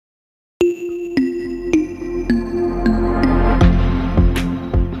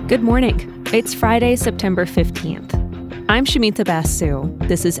Good morning. It's Friday, September 15th. I'm Shamita Basu.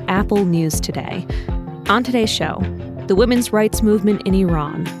 This is Apple News Today. On today's show, the women's rights movement in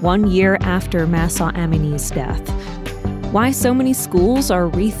Iran, 1 year after Mahsa Amini's death. Why so many schools are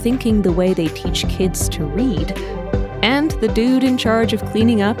rethinking the way they teach kids to read. And the dude in charge of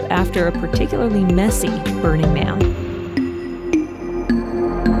cleaning up after a particularly messy Burning Man.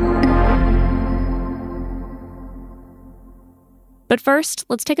 But first,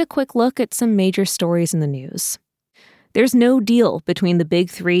 let's take a quick look at some major stories in the news. There's no deal between the big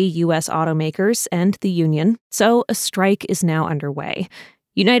three U.S. automakers and the union, so a strike is now underway.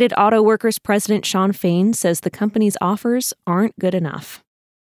 United Auto Workers President Shawn Fain says the company's offers aren't good enough.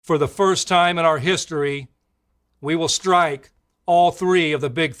 For the first time in our history, we will strike all three of the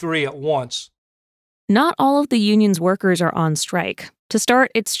big three at once. Not all of the union's workers are on strike. To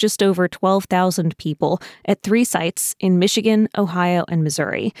start, it's just over 12,000 people at 3 sites in Michigan, Ohio, and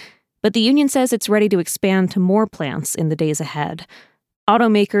Missouri. But the union says it's ready to expand to more plants in the days ahead.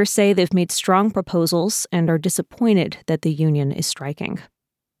 Automakers say they've made strong proposals and are disappointed that the union is striking.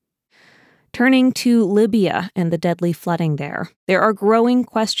 Turning to Libya and the deadly flooding there are growing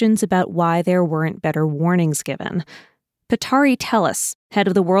questions about why there weren't better warnings given. Patari Tellis, head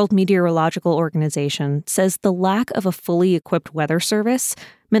of the World Meteorological Organization, says the lack of a fully equipped weather service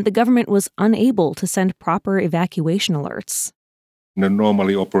meant the government was unable to send proper evacuation alerts. The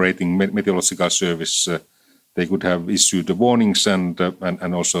normally operating meteorological service, they could have issued the warnings and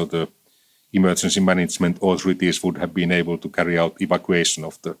also the emergency management authorities would have been able to carry out evacuation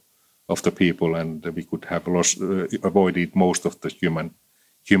of the people, and we could have avoided most of the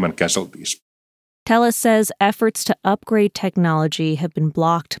human casualties. Tellis says efforts to upgrade technology have been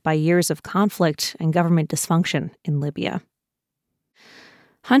blocked by years of conflict and government dysfunction in Libya.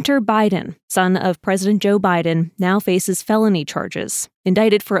 Hunter Biden, son of President Joe Biden, now faces felony charges,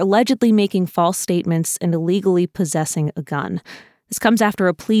 indicted for allegedly making false statements and illegally possessing a gun. This comes after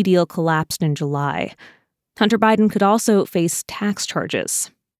a plea deal collapsed in July. Hunter Biden could also face tax charges.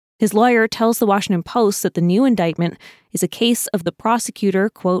 His lawyer tells the Washington Post that the new indictment is a case of the prosecutor,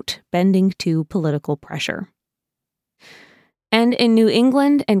 quote, bending to political pressure. And in New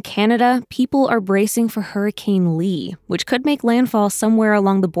England and Canada, people are bracing for Hurricane Lee, which could make landfall somewhere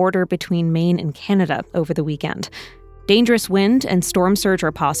along the border between Maine and Canada over the weekend. Dangerous wind and storm surge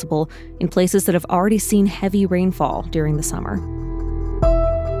are possible in places that have already seen heavy rainfall during the summer.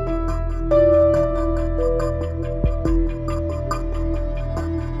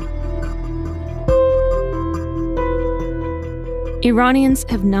 Iranians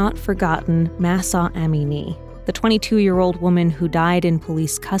have not forgotten Mahsa Amini, the 22-year-old woman who died in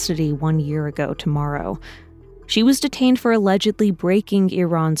police custody 1 year ago tomorrow. She was detained for allegedly breaking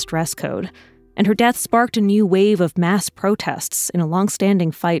Iran's dress code, and her death sparked a new wave of mass protests in a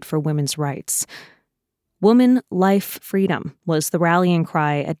long-standing fight for women's rights. Woman, Life, Freedom was the rallying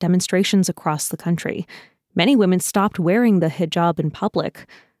cry at demonstrations across the country. Many women stopped wearing the hijab in public.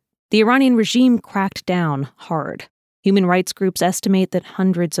 The Iranian regime cracked down hard. Human rights groups estimate that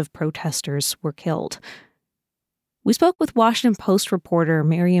hundreds of protesters were killed. We spoke with Washington Post reporter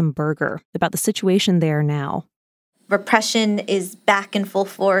Miriam Berger about the situation there now. Repression is back in full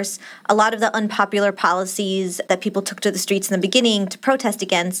force. A lot of the unpopular policies that people took to the streets in the beginning to protest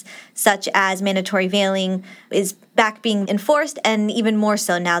against, such as mandatory veiling, is back being enforced, and even more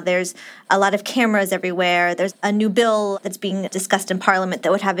so now. There's a lot of cameras everywhere. There's a new bill that's being discussed in Parliament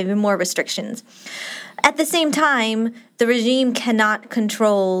that would have even more restrictions. At the same time, the regime cannot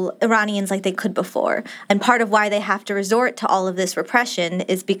control Iranians like they could before. And part of why they have to resort to all of this repression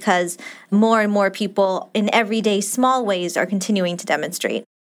is because more and more people in everyday small ways are continuing to demonstrate.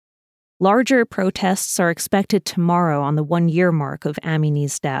 Larger protests are expected tomorrow on the 1-year mark of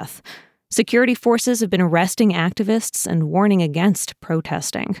Amini's death. Security forces have been arresting activists and warning against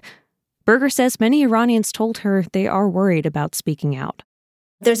protesting. Berger says many Iranians told her they are worried about speaking out.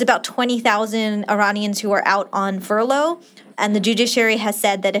 There's about 20,000 Iranians who are out on furlough, and the judiciary has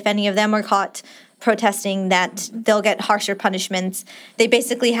said that if any of them are caught protesting, that they'll get harsher punishments. They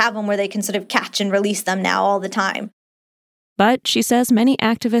basically have them where they can sort of catch and release them now all the time. But she says many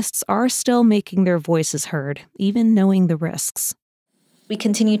activists are still making their voices heard, even knowing the risks. We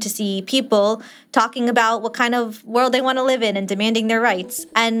continue to see people talking about what kind of world they want to live in and demanding their rights,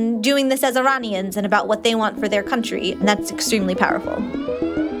 and doing this as Iranians and about what they want for their country, and that's extremely powerful.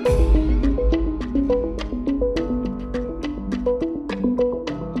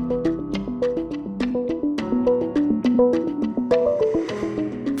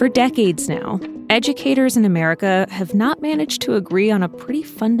 For decades now, educators in America have not managed to agree on a pretty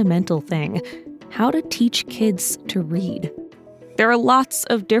fundamental thing: how to teach kids to read. There are lots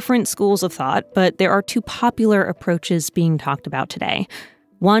of different schools of thought, but there are two popular approaches being talked about today.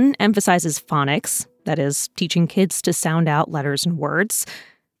 One emphasizes phonics, that is, teaching kids to sound out letters and words.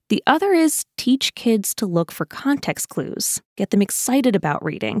 The other is teach kids to look for context clues, get them excited about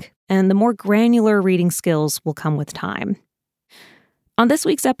reading, and the more granular reading skills will come with time. On this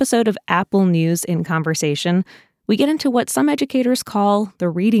week's episode of Apple News in Conversation, we get into what some educators call the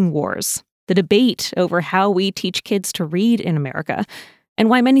reading wars, the debate over how we teach kids to read in America, and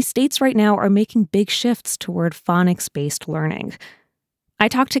why many states right now are making big shifts toward phonics-based learning. I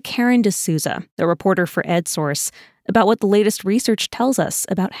talked to Karen D'Souza, the reporter for EdSource, about what the latest research tells us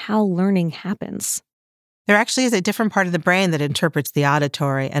about how learning happens. There actually is a different part of the brain that interprets the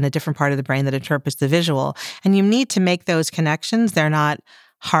auditory and a different part of the brain that interprets the visual. And you need to make those connections. They're not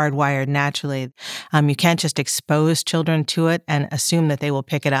hardwired naturally. You can't just expose children to it and assume that they will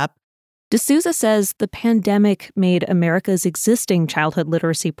pick it up. D'Souza says the pandemic made America's existing childhood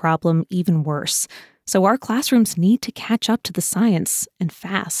literacy problem even worse. So our classrooms need to catch up to the science, and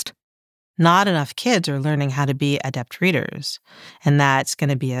fast. Not enough kids are learning how to be adept readers. And that's going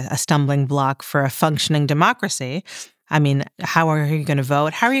to be a stumbling block for a functioning democracy. I mean, how are you going to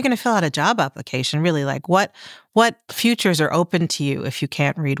vote? How are you going to fill out a job application? Really, like what futures are open to you if you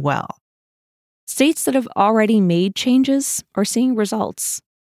can't read well? States that have already made changes are seeing results.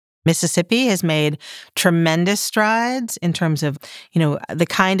 Mississippi has made tremendous strides in terms of, the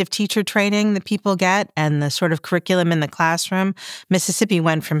kind of teacher training that people get and the sort of curriculum in the classroom. Mississippi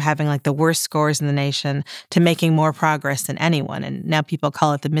went from having like the worst scores in the nation to making more progress than anyone. And now people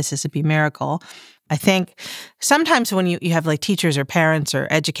call it the Mississippi Miracle. I think sometimes when you have like teachers or parents or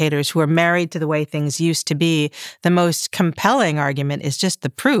educators who are married to the way things used to be, the most compelling argument is just the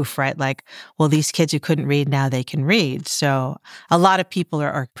proof, right? Like, well, these kids who couldn't read, now they can read. So a lot of people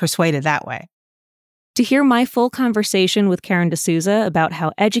are persuaded that way. To hear my full conversation with Karen D'Souza about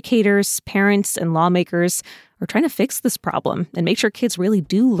how educators, parents, and lawmakers are trying to fix this problem and make sure kids really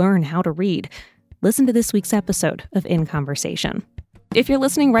do learn how to read, listen to this week's episode of In Conversation. If you're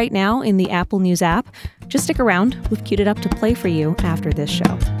listening right now in the Apple News app, just stick around. We've queued it up to play for you after this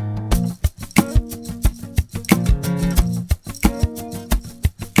show.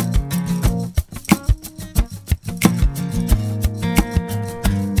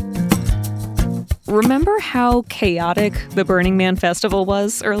 Remember how chaotic the Burning Man Festival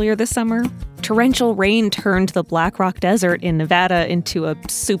was earlier this summer? Torrential rain turned the Black Rock Desert in Nevada into a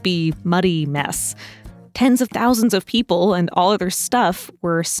soupy, muddy mess. Tens of thousands of people and all of their stuff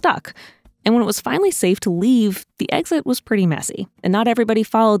were stuck. And when it was finally safe to leave, the exit was pretty messy. And not everybody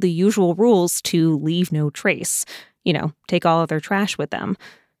followed the usual rules to leave no trace. Take all of their trash with them.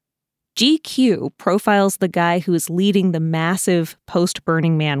 GQ profiles the guy who's leading the massive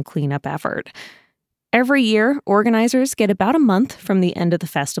post-Burning Man cleanup effort. Every year, organizers get about a month from the end of the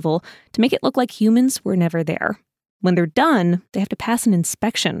festival to make it look like humans were never there. When they're done, they have to pass an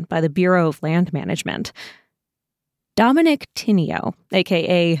inspection by the Bureau of Land Management. Dominic Tinio,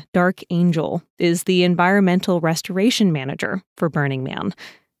 a.k.a. Dark Angel, is the environmental restoration manager for Burning Man.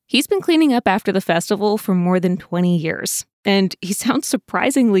 He's been cleaning up after the festival for more than 20 years, and he sounds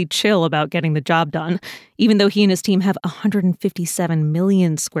surprisingly chill about getting the job done, even though he and his team have 157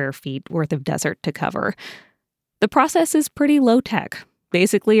 million square feet worth of desert to cover. The process is pretty low-tech.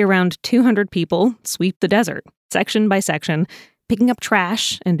 Basically, around 200 people sweep the desert, section by section, picking up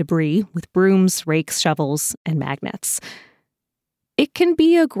trash and debris with brooms, rakes, shovels, and magnets. It can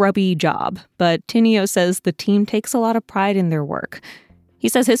be a grubby job, but Tinio says the team takes a lot of pride in their work. He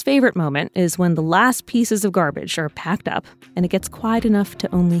says his favorite moment is when the last pieces of garbage are packed up and it gets quiet enough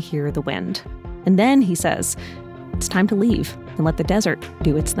to only hear the wind. And then, he says, it's time to leave and let the desert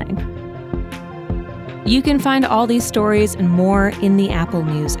do its thing. You can find all these stories and more in the Apple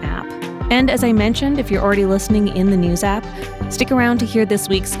News app. And as I mentioned, if you're already listening in the News app, stick around to hear this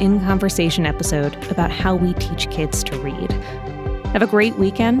week's In Conversation episode about how we teach kids to read. Have a great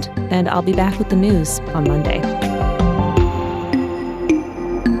weekend, and I'll be back with the news on Monday.